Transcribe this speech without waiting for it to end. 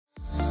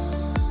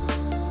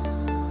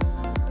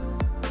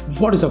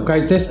What is up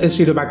guys, this is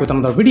Studio back with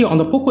another video on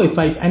the Poco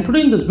A5, and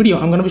today in this video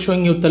I'm going to be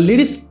showing you the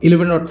latest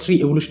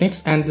 11.3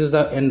 EvolutionX, and this is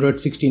the Android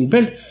 16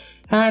 build,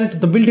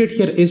 and the build date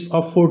here is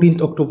of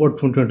 14th October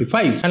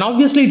 2025, and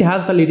obviously it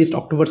has the latest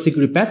October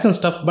security patch and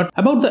stuff. But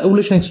about the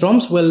EvolutionX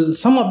ROMs, well,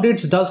 some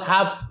updates does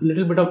have a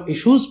little bit of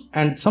issues,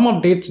 and some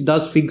updates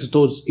does fix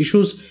those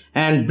issues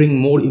and bring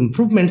more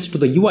improvements to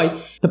the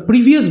UI. The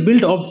previous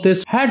build of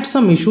this had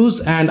some issues,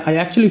 and I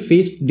actually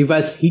faced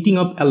device heating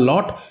up a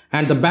lot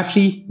and the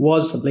battery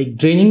was like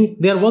draining.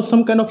 There was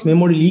some kind of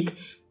memory leak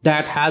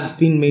that has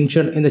been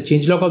mentioned in the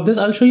changelog of this.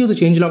 I'll show you the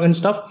changelog and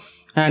stuff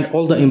and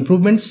all the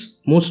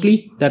improvements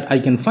mostly that I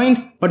can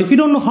find. But if you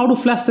don't know how to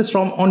flash this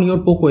ROM on your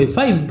Poco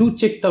A5, do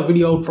check the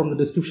video out from the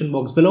description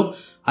box below.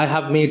 I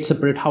have made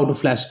separate how to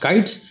flash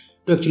guides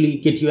to actually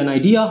get you an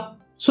idea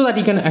so that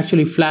you can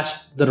actually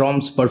flash the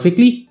ROMs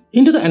perfectly.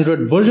 Into the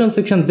Android version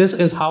section, this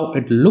is how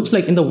it looks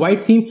like in the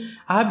white theme.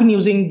 I have been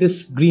using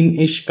this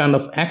greenish kind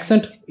of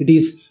accent. It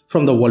is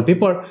from the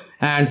wallpaper,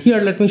 and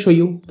here let me show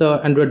you the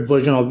Android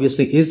version.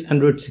 Obviously is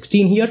Android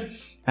 16 here,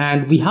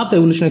 and we have the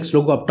EvolutionX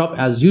logo up top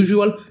as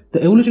usual. The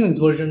EvolutionX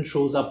version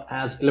shows up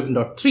as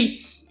 11.3,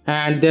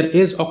 and there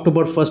is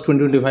October 1st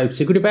 2025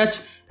 security patch,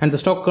 and the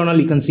stock kernel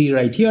you can see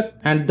right here,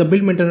 and the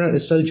build maintainer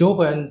is still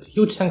Joe, and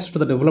huge thanks to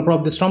the developer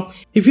of this ROM.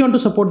 If you want to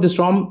support this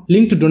ROM,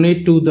 link to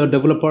donate to the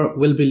developer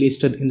will be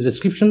listed in the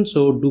description,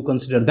 so do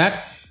consider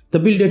that. The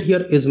build date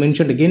here is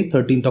mentioned again,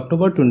 13th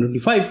October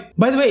 2025.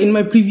 By the way, in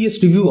my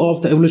previous review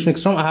of the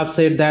EvolutionX ROM, I have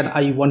said that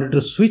I wanted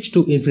to switch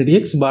to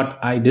InfinityX, but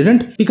I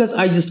didn't because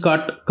I just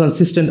got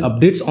consistent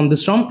updates on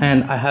this ROM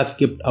and I have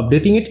kept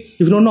updating it.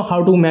 If you don't know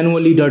how to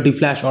manually dirty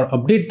flash or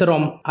update the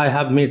ROM, I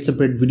have made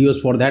separate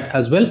videos for that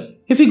as well.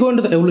 If you go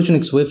into the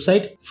EvolutionX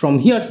website, from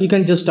here you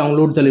can just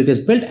download the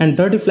latest build and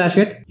dirty flash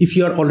it if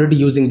you are already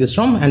using this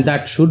ROM, and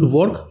that should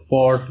work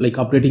for like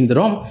updating the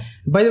ROM.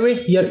 By the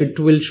way, here it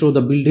will show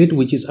the build date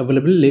which is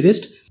available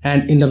latest,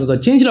 and in terms of the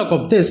changelog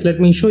of this,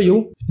 let me show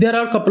you. There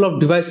are a couple of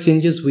device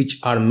changes which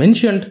are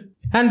mentioned,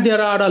 and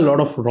there are a lot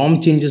of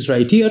ROM changes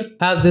right here.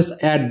 As this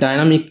add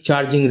dynamic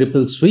charging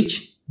ripple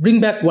switch, bring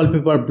back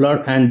wallpaper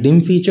blur and dim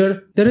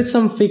feature. There is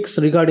some fix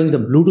regarding the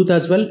Bluetooth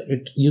as well.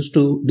 It used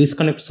to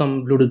disconnect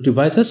some Bluetooth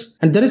devices.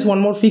 And there is one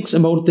more fix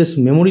about this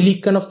memory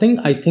leak kind of thing.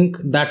 I think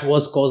that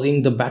was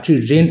causing the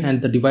battery drain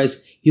and the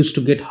device used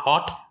to get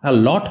hot a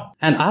lot.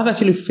 And I have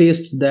actually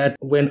faced that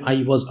when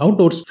I was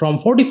outdoors. From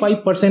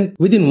 45%,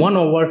 within 1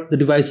 hour, the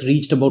device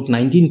reached about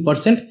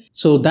 19%.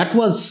 So that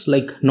was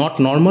like not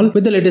normal.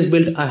 With the latest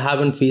build, I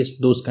haven't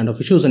faced those kind of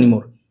issues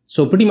anymore.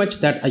 So pretty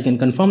much that I can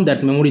confirm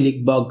that memory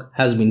leak bug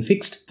has been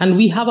fixed, and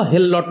we have a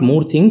hell lot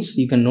more things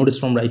you can notice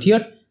from right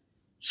here.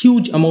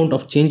 Huge amount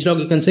of changelog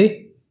you can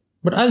say,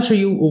 but I'll show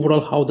you overall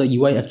how the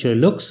UI actually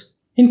looks.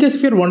 In case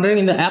if you're wondering,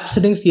 in the app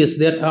settings, yes,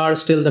 there are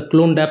still the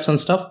cloned apps and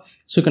stuff.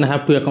 So you can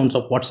have 2 accounts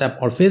of WhatsApp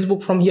or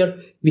Facebook from here.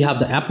 We have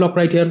the app lock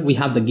right here. We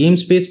have the game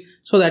space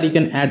so that you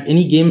can add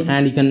any game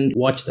and you can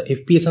watch the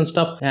FPS and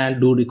stuff and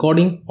do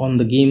recording on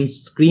the game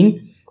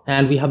screen.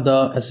 And we have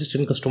the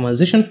assistant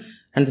customization.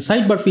 And the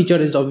sidebar feature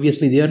is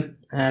obviously there,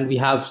 and we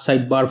have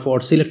sidebar for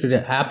selected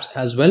apps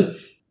as well.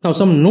 Now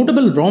some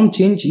notable ROM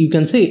change you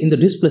can say, in the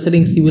display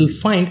settings you will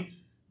find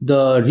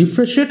the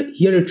refresh rate.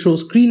 Here it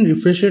shows screen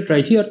refresh rate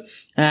right here,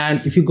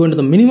 and if you go into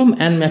the minimum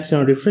and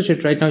maximum refresh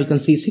rate right now, you can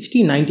see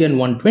 60, 90 and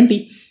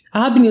 120.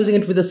 I have been using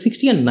it with the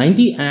 60 and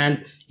 90,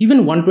 and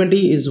even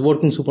 120 is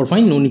working super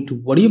fine, no need to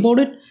worry about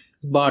it.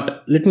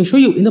 But let me show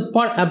you in the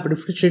per app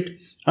refresh rate.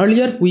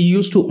 Earlier we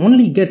used to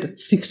only get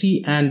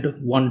 60 and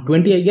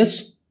 120 I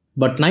guess,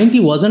 but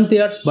 90 wasn't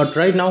there. But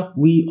right now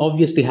we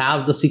obviously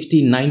have the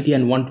 60, 90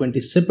 and 120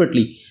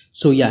 separately.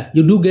 So yeah,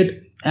 you do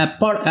get a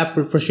per app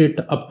refresh rate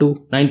up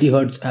to 90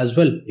 Hz as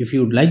well if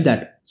you'd like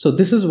that. So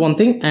this is one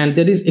thing, and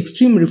there is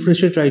extreme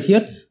refresh rate right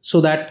here, so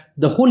that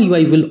the whole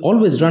UI will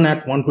always run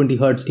at 120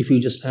 Hz if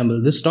you just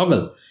enable this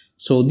toggle.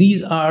 So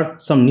these are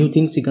some new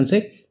things you can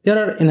say. There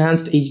are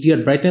enhanced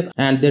HDR brightness,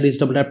 and there is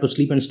double tap to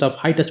sleep and stuff,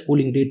 high touch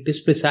polling rate,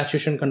 display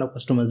saturation kind of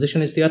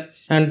customization is there,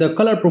 and the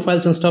color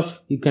profiles and stuff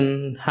you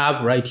can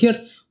have right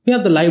here. We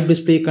have the live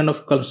display kind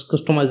of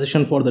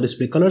customization for the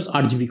display colors,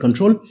 RGB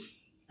control,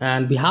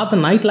 and we have the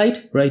night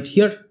light right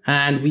here,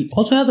 and we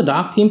also have the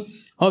dark theme.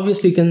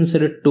 Obviously you can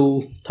set it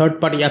to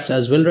third-party apps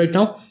as well right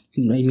now.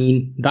 I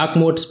mean dark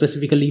mode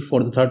specifically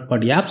for the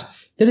third-party apps.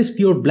 There is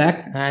pure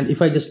black, and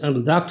if I just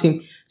enable the dark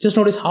theme, just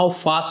notice how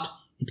fast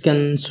it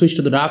can switch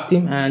to the dark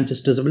theme and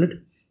just disable it.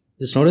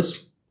 Just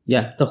notice,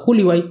 yeah, the whole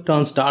UI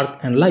turns dark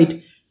and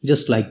light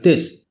just like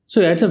this. So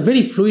yeah, it's a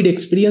very fluid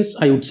experience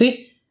I would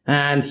say.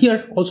 And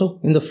here also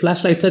in the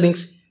flashlight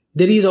settings,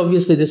 there is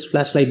obviously this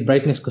flashlight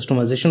brightness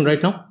customization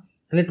right now,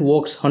 and it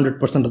works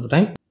 100% of the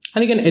time.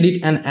 And you can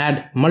edit and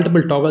add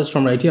multiple toggles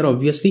from right here.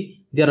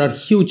 Obviously there are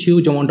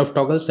huge amount of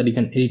toggles that you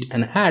can edit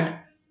and add.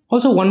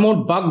 Also, one more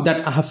bug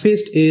that I have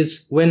faced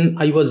is when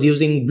I was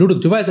using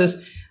Bluetooth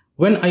devices,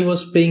 when I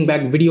was playing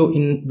back video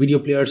in video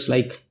players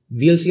like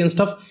VLC and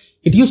stuff,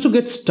 it used to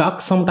get stuck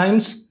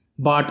sometimes,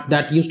 but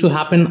that used to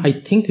happen, I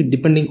think,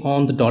 depending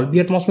on the Dolby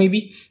Atmos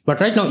maybe. But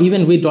right now,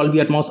 even with Dolby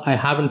Atmos, I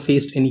haven't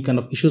faced any kind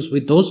of issues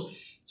with those.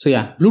 So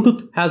yeah,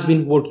 Bluetooth has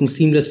been working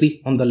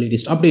seamlessly on the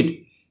latest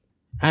update.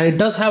 And it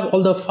does have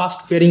all the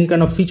fast pairing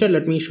kind of feature.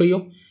 Let me show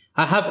you.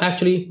 I have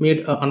actually made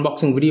an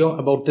unboxing video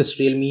about this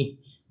Realme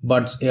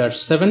Buds Air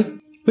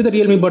 7. With the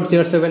Realme Buds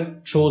Air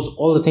 7, shows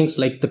all the things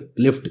like the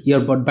left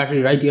earbud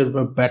battery, right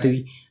earbud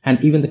battery,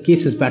 and even the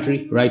case's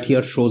battery right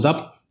here shows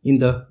up in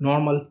the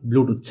normal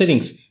Bluetooth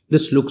settings.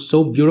 This looks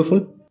so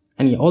beautiful.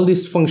 And yeah, all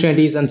these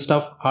functionalities and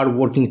stuff are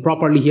working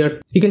properly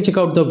here. You can check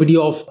out the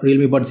video of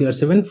Realme Buds Air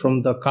 7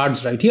 from the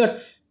cards right here,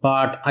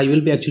 but I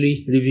will be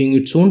actually reviewing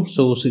it soon,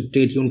 so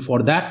stay tuned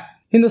for that.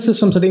 In the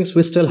system settings,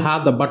 we still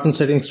have the button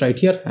settings right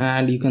here,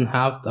 and you can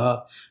have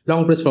the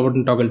long press for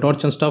button toggle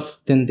torch and stuff.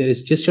 Then there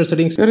is gesture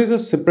settings. There is a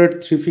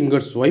separate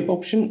 3-finger swipe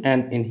option,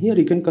 and in here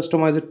you can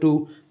customize it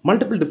to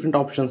multiple different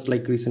options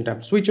like recent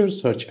app switcher,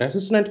 search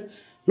assistant,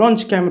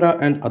 launch camera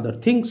and other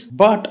things.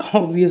 But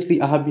obviously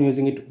I have been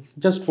using it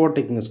just for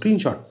taking a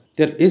screenshot.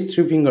 There is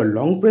 3-finger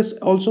long press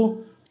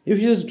also. If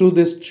you just do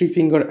this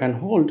 3-finger and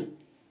hold,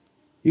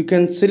 you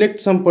can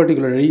select some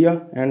particular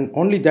area and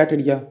only that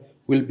area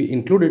will be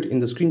included in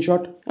the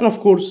screenshot. And of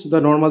course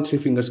the normal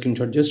 3-finger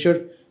screenshot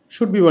gesture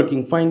should be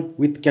working fine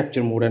with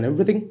capture mode and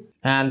everything.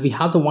 And we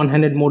have the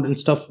one-handed mode and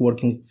stuff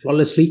working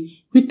flawlessly.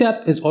 Quick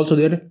tap is also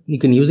there, you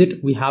can use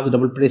it. We have the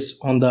double press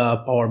on the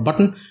power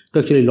button to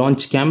actually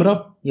launch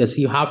camera. Yes,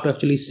 you have to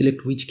actually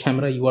select which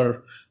camera you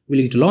are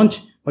willing to launch.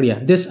 But yeah,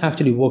 this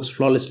actually works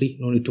flawlessly,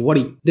 no need to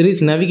worry. There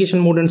is navigation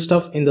mode and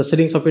stuff. In the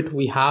settings of it,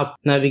 we have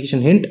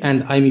navigation hint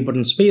and IME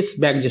button space,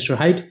 back gesture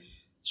height,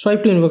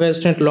 swipe to invoke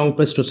assistant, long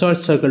press to search,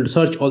 circle to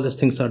search, all these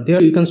things are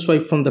there. You can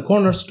swipe from the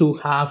corners to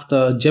have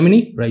the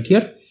Gemini right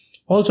here.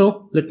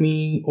 Also, let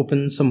me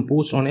open some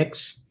posts on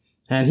X.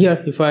 And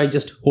here, if I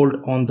just hold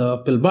on the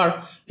pill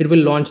bar, it will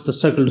launch the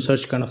circle to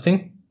search kind of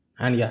thing.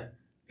 And yeah,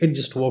 it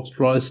just works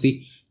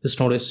flawlessly. Just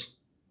notice.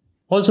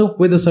 Also,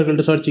 with the circle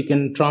to search, you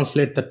can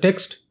translate the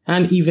text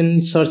and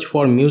even search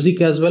for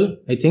music as well,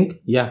 I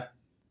think. Yeah.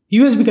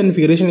 USB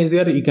configuration is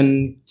there. You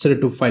can set it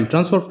to file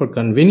transfer for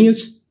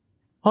convenience.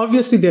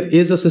 Obviously, there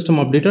is a system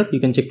updater. You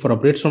can check for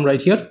updates from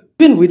right here.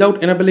 Even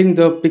without enabling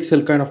the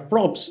pixel kind of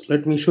props,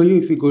 let me show you.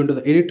 If you go into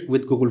the edit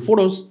with Google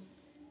Photos,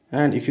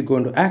 and if you go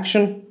into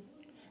action,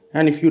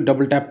 and if you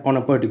double tap on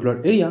a particular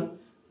area,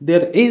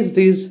 there is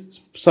this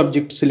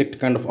subject select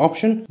kind of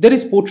option. There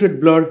is portrait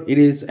blur,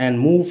 erase and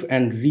move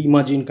and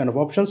reimagine kind of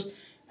options.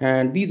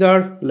 And these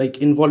are like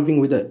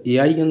involving with the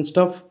AI and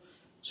stuff.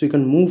 So you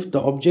can move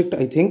the object,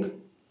 I think,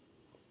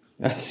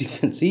 as you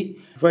can see.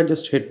 If I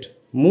just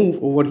hit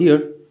move over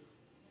here,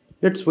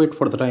 let's wait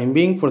for the time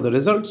being for the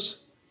results.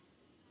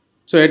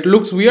 So it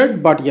looks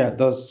weird, but yeah,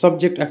 the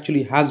subject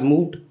actually has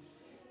moved.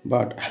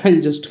 But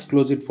I'll just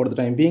close it for the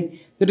time being.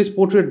 There is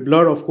portrait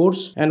blur, of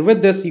course. And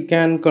with this, you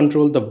can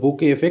control the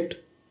bokeh effect.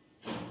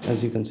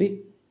 As you can see,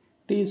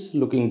 it is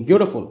looking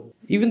beautiful.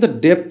 Even the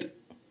depth,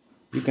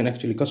 you can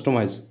actually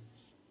customize.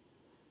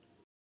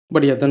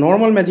 But yeah, the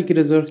normal Magic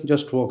Eraser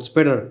just works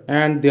better.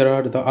 And there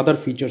are the other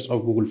features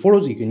of Google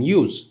Photos you can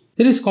use.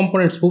 There is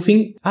component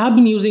spoofing. I have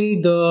been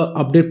using the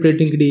update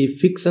predicting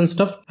fix and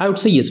stuff. I would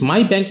say yes,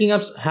 my banking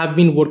apps have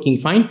been working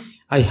fine.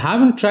 I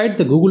haven't tried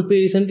the Google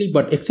Pay recently,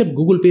 but except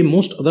Google Pay,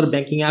 most other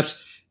banking apps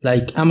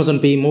like Amazon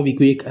Pay,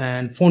 MobiKwik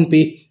and Phone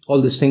Pay,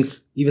 all these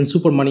things, even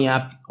Super Money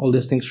app, all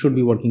these things should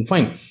be working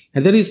fine.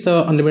 And there is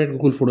the unlimited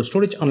Google Photo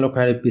storage, unlock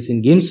higher PC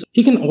in games.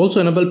 You can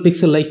also enable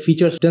pixel-like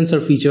features,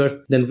 tensor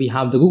feature. Then we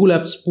have the Google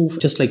App spoof,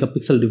 just like a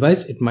Pixel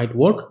device, it might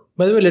work.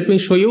 By the way, let me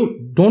show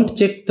you. Don't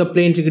check the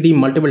play integrity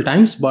multiple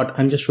times, but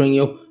I'm just showing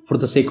you for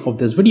the sake of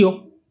this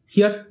video.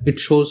 Here it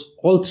shows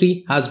all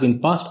 3 has been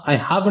passed. I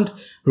haven't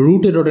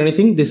rooted or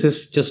anything. This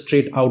is just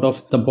straight out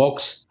of the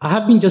box. I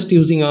have been just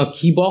using a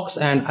key box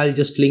and I'll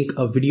just link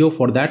a video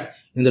for that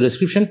in the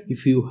description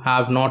if you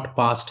have not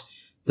passed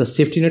the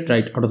safety net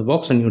right out of the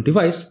box on your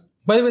device.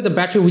 By the way, the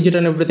battery widget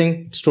and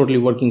everything, it's totally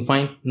working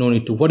fine. No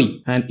need to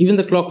worry. And even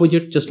the clock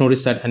widget, just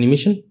notice that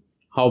animation,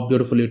 how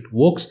beautifully it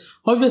works.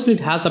 Obviously,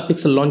 it has the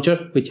Pixel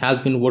launcher, which has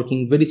been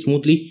working very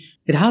smoothly.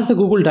 It has the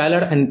Google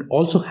dialer and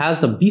also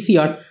has the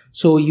BCR,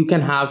 so you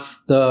can have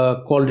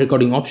the call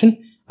recording option.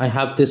 I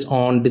have this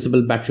on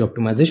disable battery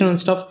optimization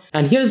and stuff.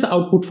 And here is the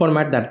output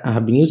format that I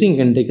have been using. You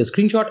can take a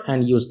screenshot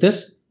and use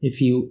this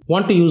if you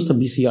want to use the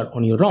BCR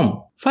on your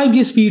ROM.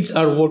 5G speeds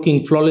are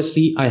working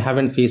flawlessly. I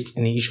haven't faced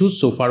any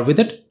issues so far with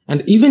it.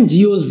 And even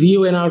Jio's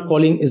VONR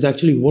calling is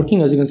actually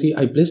working. As you can see,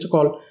 I placed a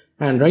call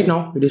and right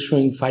now it is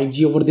showing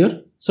 5G over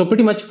there. So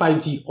pretty much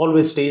 5G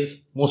always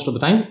stays most of the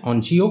time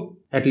on Jio,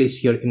 at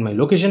least here in my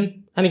location.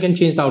 And you can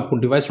change the output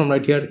device from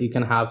right here. You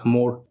can have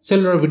more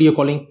cellular video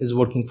calling is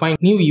working fine.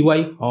 New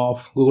UI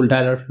of Google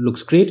Dialer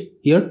looks great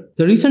here.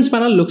 The recents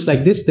panel looks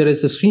like this. There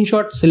is a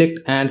screenshot, select,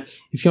 and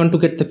if you want to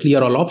get the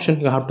clear all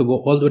option, you have to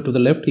go all the way to the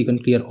left. You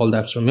can clear all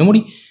the apps from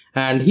memory.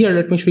 And here,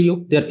 let me show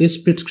you, there is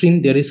split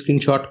screen, there is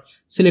screenshot,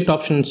 select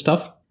option and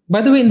stuff.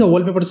 By the way, in the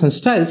wallpapers and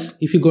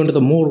styles, if you go into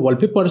the more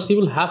wallpapers, you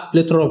will have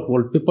plethora of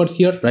wallpapers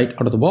here right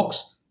out of the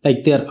box.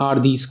 Like there are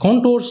these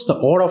contours, the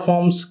aura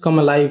forms, come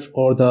alive,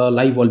 or the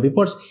live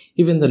wallpapers.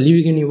 Even the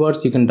living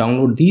universe, you can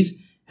download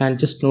these And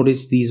just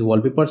notice these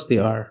wallpapers, they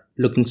are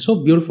looking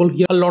so beautiful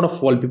here. A lot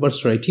of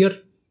wallpapers right here.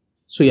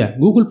 So yeah,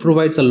 Google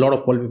provides a lot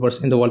of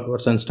wallpapers in the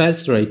wallpapers and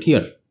styles right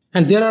here.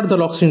 And there are the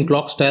lock screen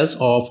clock styles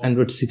of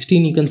Android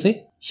 16, you can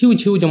say.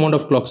 Huge amount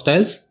of clock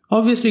styles.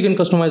 Obviously, you can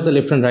customize the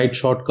left and right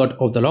shortcut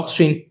of the lock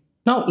screen.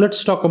 Now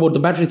let's talk about the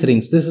battery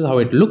settings. This is how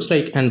it looks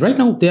like, and right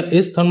now there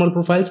is thermal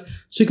profiles,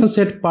 so you can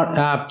set per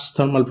app's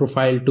thermal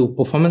profile to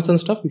performance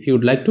and stuff if you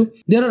would like to.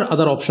 There are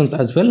other options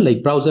as well,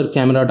 like browser,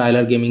 camera,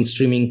 dialer, gaming,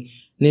 streaming,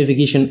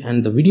 navigation,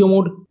 and the video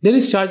mode. There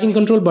is charging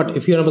control, but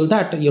if you enable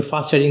that, your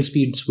fast charging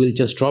speeds will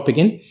just drop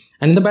again.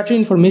 And in the battery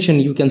information,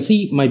 you can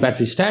see my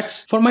battery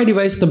stats. For my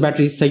device, the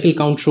battery cycle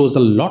count shows a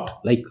lot,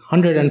 like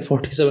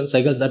 147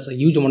 cycles. That's a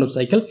huge amount of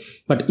cycle.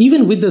 But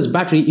even with this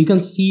battery, you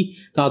can see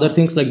the other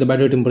things like the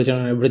battery temperature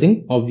and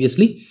everything,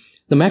 obviously.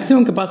 The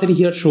maximum capacity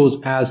here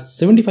shows as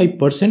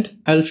 75%.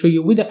 I'll show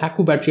you with the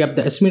Accu battery app,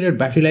 the estimated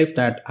battery life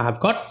that I have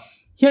got.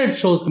 Here it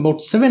shows about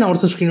 7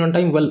 hours of screen on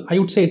time. Well, I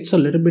would say it's a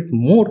little bit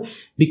more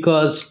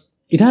because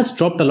it has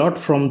dropped a lot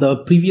from the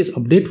previous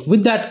update.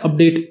 With that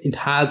update, it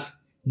has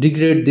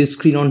degraded this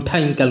screen on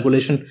time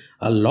calculation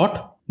a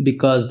lot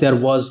because there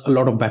was a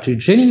lot of battery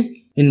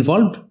draining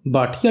involved.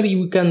 But here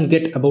you can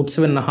get about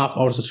 7.5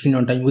 hours of screen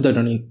on time without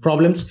any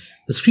problems.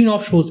 The screen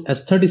off shows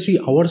as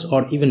 33 hours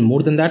or even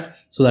more than that.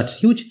 So that's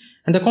huge.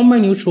 And the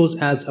combined use shows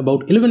as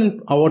about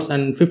 11 hours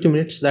and 50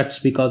 minutes. That's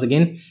because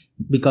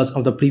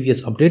of the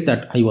previous update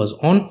that I was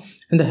on.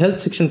 In the health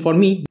section for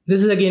me,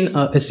 this is again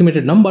an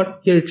estimated number.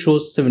 Here it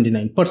shows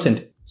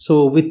 79%.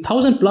 So with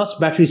 1000 plus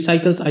battery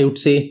cycles, I would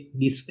say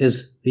this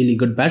is really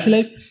good battery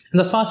life, and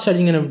the fast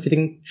charging and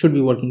everything should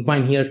be working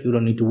fine here. You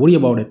don't need to worry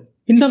about it.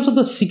 In terms of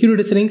the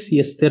security settings,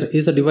 yes, there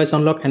is a device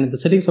unlock, and in the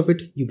settings of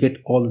it, you get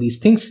all these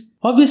things.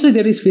 Obviously,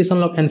 there is face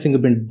unlock and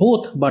fingerprint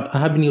both, but I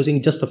have been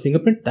using just the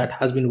fingerprint. That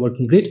has been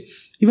working great.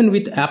 Even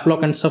with app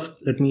lock and stuff,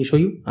 let me show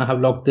you. I have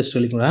locked this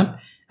Telegram app,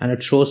 and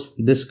it shows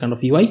this kind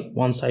of UI.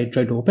 Once I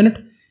try to open it,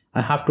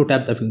 I have to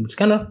tap the fingerprint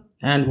scanner,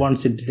 and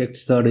once it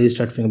detects the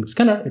registered fingerprint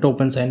scanner, it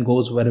opens and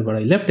goes wherever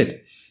I left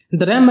it.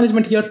 The RAM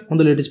management here on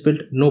the latest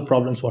build, no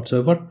problems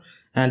whatsoever.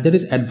 And there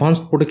is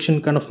advanced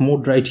protection kind of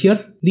mode right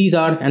here. These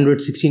are Android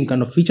 16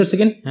 kind of features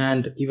again,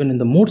 and even in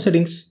the mode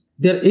settings,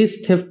 there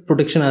is theft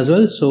protection as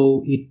well.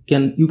 So you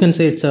can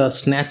say it's a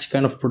snatch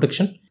kind of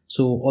protection.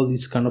 So all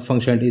these kind of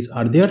functionalities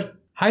are there.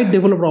 Hide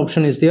developer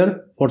option is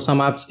there. For some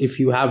apps, if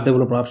you have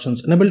developer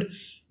options enabled,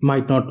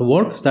 might not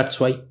work. That's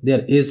why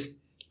there is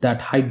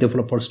that hide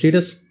developer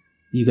status.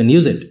 You can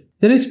use it.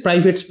 There is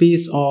private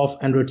space of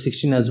Android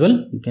 16 as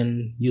well. You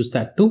can use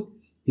that too.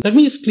 Let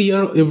me just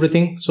clear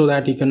everything so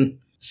that you can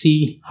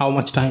see how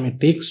much time it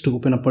takes to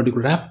open a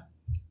particular app.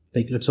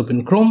 Like let's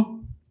open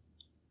Chrome,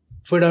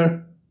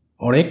 Twitter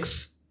or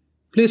X,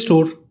 Play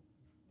Store.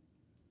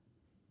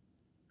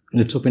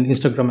 Let's open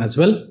Instagram as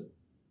well.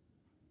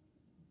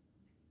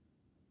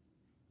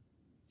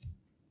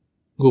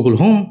 Google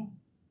Home.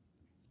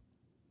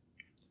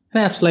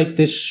 And apps like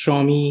this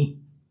Xiaomi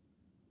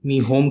Mi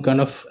Home kind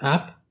of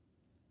app.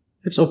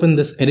 Let's open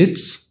this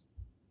Edits.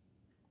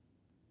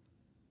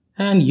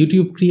 And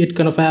YouTube Create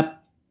kind of app.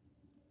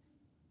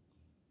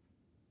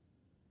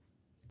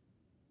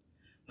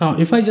 Now,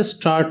 if I just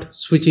start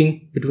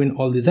switching between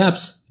all these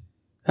apps,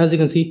 as you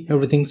can see,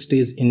 everything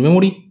stays in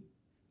memory.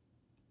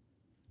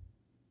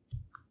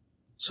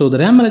 So the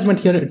RAM management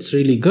here, it's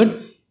really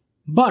good.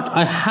 But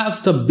I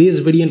have the base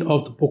variant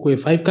of the Poco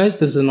A5, guys.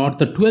 This is not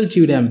the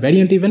 12GB RAM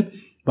variant even.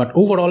 But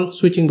overall,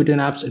 switching between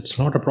apps, it's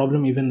not a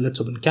problem. Even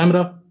let's open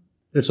camera.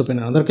 Let's open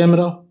another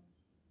camera.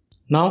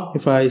 Now,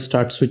 if I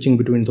start switching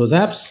between those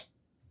apps,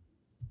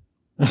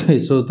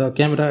 so the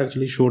camera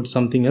actually showed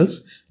something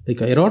else,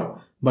 like an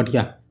error. But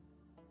yeah,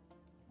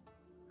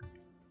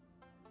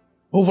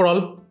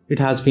 overall, it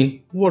has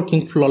been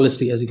working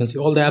flawlessly. As you can see,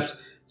 all the apps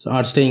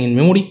are staying in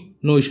memory.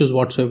 No issues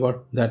whatsoever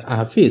that I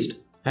have faced.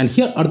 And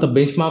here are the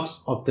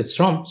benchmarks of this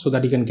ROM so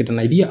that you can get an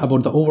idea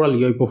about the overall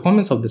UI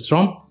performance of this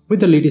ROM with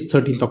the latest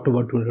 13th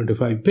October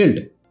 2025 build.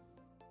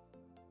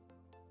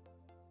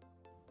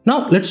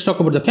 Now let's talk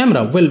about the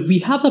camera. Well, we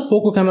have the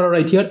Poco camera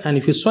right here, and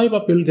if you swipe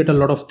up, you'll get a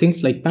lot of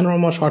things like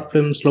panorama, short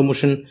film, slow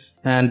motion,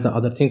 and the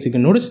other things you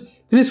can notice.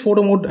 There is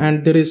photo mode,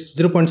 and there is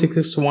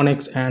 0.6x,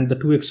 1x, and the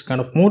 2x kind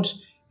of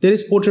modes. There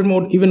is portrait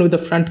mode. Even with the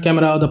front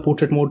camera, the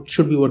portrait mode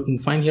should be working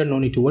fine here. No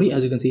need to worry.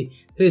 As you can see,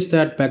 there is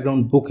that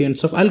background bokeh and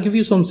stuff. I'll give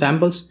you some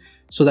samples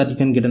so that you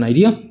can get an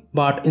idea.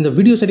 But in the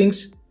video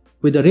settings,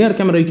 with the rear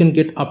camera, you can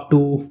get up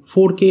to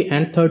 4K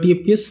and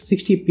 30 fps.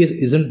 60 fps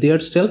isn't there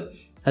still.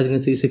 As you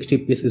can see, 60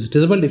 fps is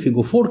disabled if you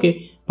go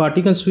 4K, but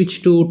you can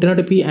switch to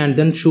 1080p and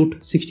then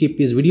shoot 60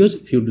 fps videos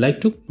if you'd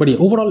like to. But yeah,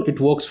 overall it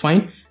works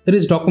fine. There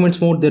is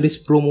documents mode, there is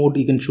pro mode,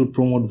 you can shoot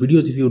pro mode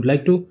videos if you would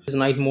like to. There's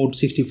night mode,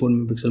 64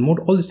 megapixel mode,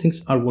 all these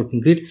things are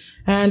working great.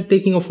 And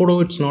taking a photo,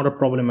 it's not a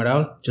problem at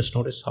all. Just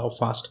notice how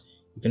fast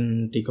you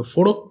can take a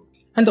photo.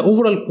 And the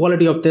overall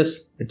quality of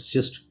this, it's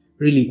just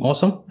really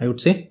awesome, I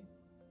would say.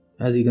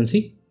 As you can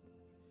see,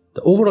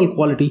 the overall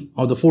quality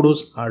of the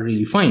photos are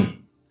really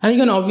fine. And you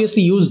can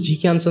obviously use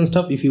Gcams and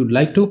stuff if you would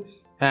like to.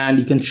 and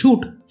you can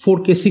shoot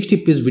 4K 60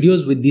 piece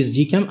videos with this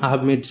Gcam. I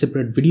have made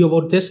separate video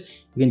about this.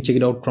 You can check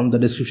it out from the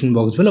description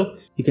box below.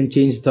 You can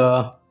change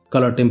the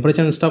color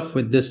temperature and stuff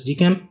with this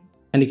Gcam,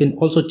 and you can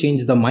also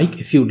change the mic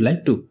if you'd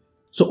like to.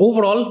 So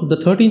overall, the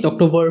 13th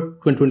October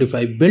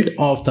 2025 build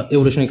of the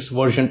EvolutionX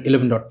version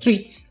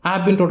 11.3, I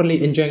have been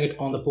totally enjoying it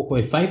on the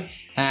Poco F5,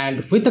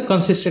 and with the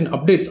consistent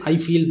updates, I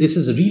feel this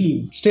is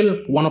really still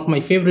one of my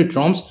favorite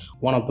ROMs,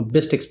 one of the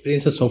best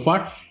experiences so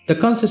far. The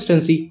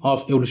consistency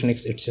of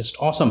EvolutionX, it's just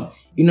awesome.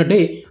 In a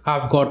day,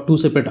 I've got 2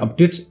 separate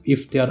updates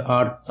if there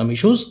are some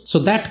issues. So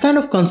that kind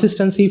of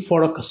consistency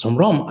for a custom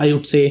ROM, I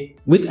would say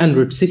with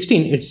Android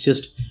 16, it's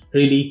just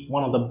really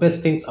one of the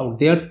best things out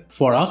there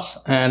for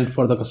us and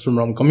for the custom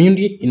ROM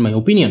community, in my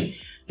opinion.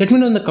 Let me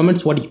know in the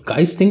comments what you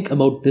guys think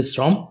about this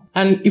ROM.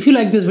 And if you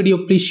like this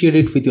video, please share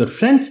it with your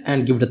friends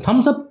and give it a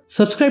thumbs up.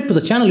 Subscribe to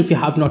the channel if you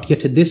have not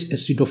yet. This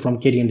is Tito from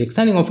KTNTECH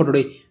signing off for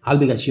today. I'll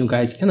be catching you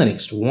guys in the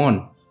next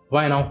one.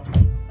 Bye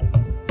now.